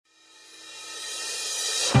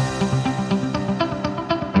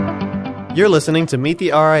You're listening to Meet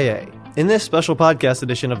the RIA. In this special podcast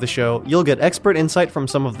edition of the show, you'll get expert insight from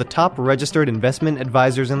some of the top registered investment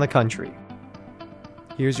advisors in the country.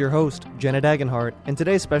 Here's your host, Jenna Dagenhart, and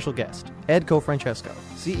today's special guest, Ed Cofrancesco,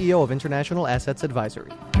 CEO of International Assets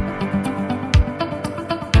Advisory.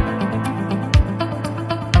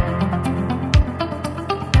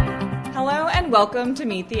 Hello and welcome to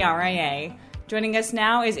Meet the RIA. Joining us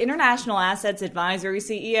now is International Assets Advisory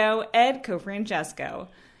CEO Ed Cofrancesco.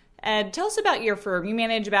 Ed, tell us about your firm. You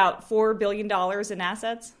manage about $4 billion in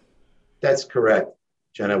assets? That's correct,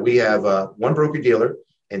 Jenna. We have one broker-dealer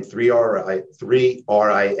and three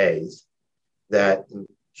RIAs that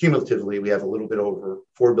cumulatively we have a little bit over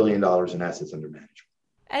 $4 billion in assets under management.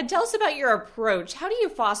 Ed, tell us about your approach. How do you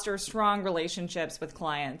foster strong relationships with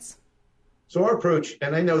clients? So our approach,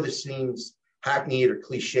 and I know this seems hackneyed or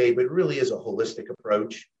cliche, but it really is a holistic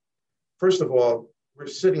approach. First of all, we're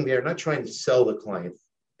sitting there not trying to sell the client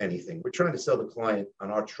anything. We're trying to sell the client on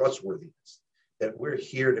our trustworthiness, that we're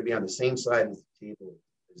here to be on the same side of the table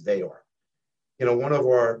as they are. You know, one of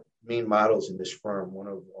our main models in this firm, one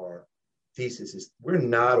of our thesis is we're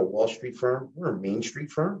not a Wall Street firm, we're a Main Street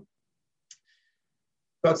firm.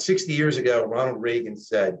 About 60 years ago, Ronald Reagan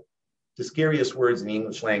said, the scariest words in the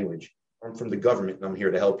English language are from the government and I'm here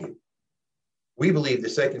to help you. We believe the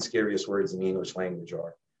second scariest words in the English language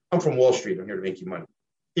are, I'm from Wall Street, I'm here to make you money.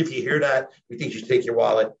 If you hear that, we think you should take your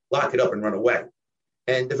wallet, lock it up, and run away.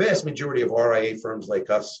 And the vast majority of RIA firms like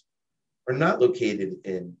us are not located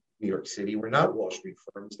in New York City. We're not Wall Street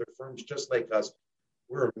firms. They're firms just like us.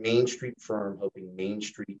 We're a Main Street firm helping Main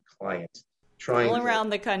Street clients. All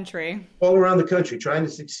around the country, trying to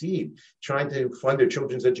succeed, trying to fund their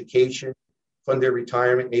children's education, fund their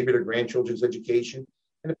retirement, maybe their grandchildren's education,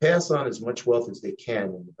 and to pass on as much wealth as they can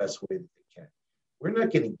in the best way that they can. We're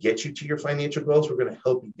not going to get you to your financial goals. We're going to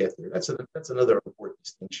help you get there. That's another important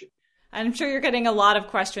distinction. I'm sure you're getting a lot of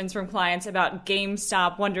questions from clients about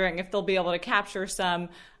GameStop, wondering if they'll be able to capture some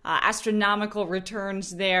astronomical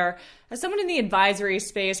returns there. As someone in the advisory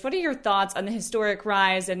space, what are your thoughts on the historic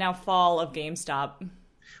rise and now fall of GameStop?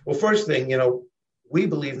 Well, first thing, we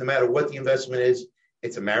believe no matter what the investment is,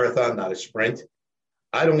 it's a marathon, not a sprint.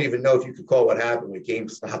 I don't even know if you could call what happened with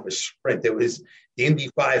GameStop a sprint. It was the Indy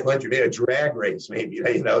 500, a drag race, maybe.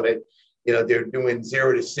 They're doing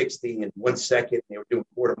 0 to 60 in 1 second. They were doing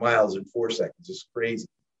quarter miles in 4 seconds. It's crazy.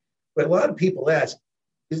 But a lot of people ask,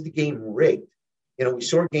 is the game rigged? We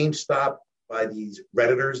saw GameStop by these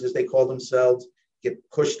Redditors, as they call themselves, get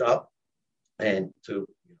pushed up and to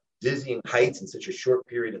dizzying heights in such a short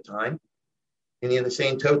period of time. And in the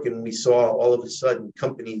same token, we saw all of a sudden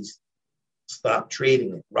companies stop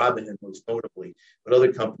trading it, Robinhood most notably, but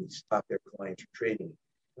other companies stop their clients from trading it.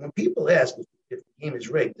 And when people ask if the game is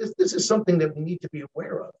rigged, this is something that we need to be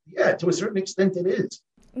aware of. Yeah, to a certain extent it is.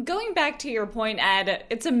 Going back to your point, Ed,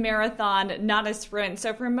 it's a marathon, not a sprint.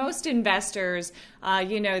 So for most investors,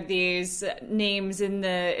 these names in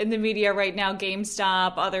the media right now,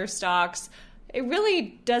 GameStop, other stocks, it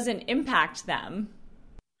really doesn't impact them.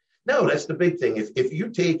 No, that's the big thing. If you're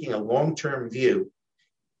taking a long-term view,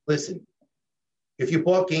 listen, if you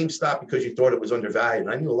bought GameStop because you thought it was undervalued,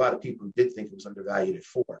 and I knew a lot of people who did think it was undervalued at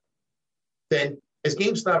 4, then as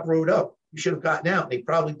GameStop rode up, you should have gotten out. And they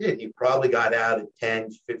probably did. You probably got out at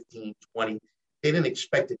 10, 15, 20. They didn't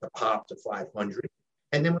expect it to pop to 500.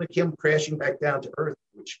 And then when it came crashing back down to earth,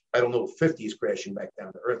 which I don't know if 50 is crashing back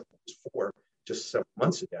down to earth, it was 4 just several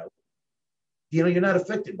months ago, you're not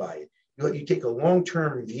affected by it. You take a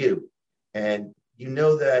long-term view, and you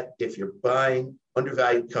know that if you're buying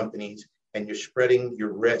undervalued companies and you're spreading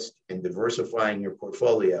your risk and diversifying your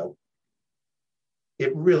portfolio,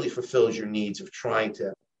 it really fulfills your needs of trying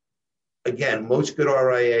to, again, most good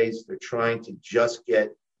RIAs, they're trying to just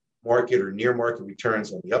get market or near market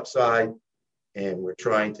returns on the upside, and we're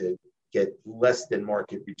trying to get less than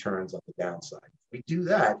market returns on the downside. If we do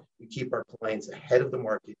that, we keep our clients ahead of the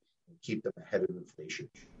market and keep them ahead of inflation.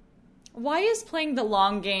 Why is playing the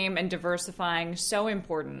long game and diversifying so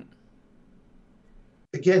important?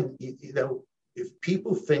 Again, if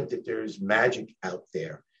people think that there's magic out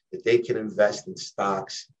there, that they can invest in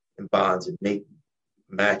stocks and bonds and make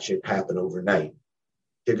magic happen overnight,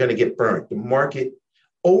 they're going to get burnt. The market,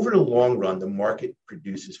 over the long run, the market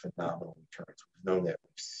produces phenomenal returns. We've known that.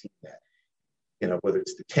 We've seen that. Whether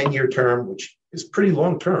it's the 10-year term, which is pretty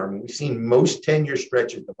long term. We've seen most 10-year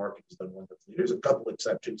stretches, the market has done wonderfully. There's a couple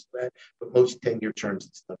exceptions to that, but most 10-year terms,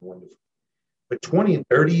 it's done wonderfully. But 20 and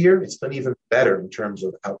 30 year, it's done even better in terms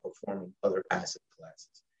of outperforming other asset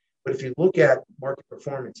classes. But if you look at market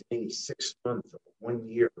performance in any 6 months or 1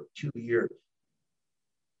 year or 2 year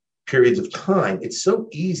periods of time, it's so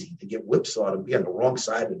easy to get whipsawed and be on the wrong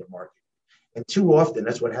side of the market. And too often,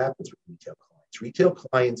 that's what happens with retail clients. Retail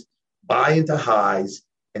clients buy into highs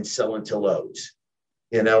and sell into lows.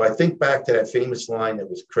 I think back to that famous line that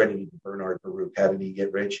was credited to Bernard Baruch. How did he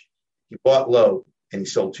get rich? He bought low and he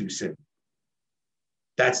sold too soon.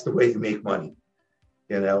 That's the way you make money.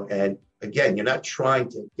 And again, you're not trying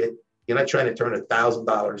to turn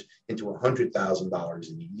 $1,000 into $100,000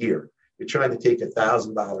 in a year. You're trying to take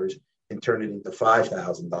 $1,000 and turn it into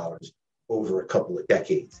 $5,000 over a couple of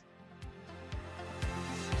decades.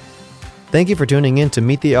 Thank you for tuning in to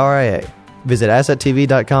Meet the RIA. Visit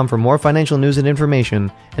assettv.com for more financial news and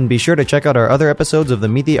information, and be sure to check out our other episodes of the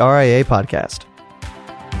Meet the RIA podcast.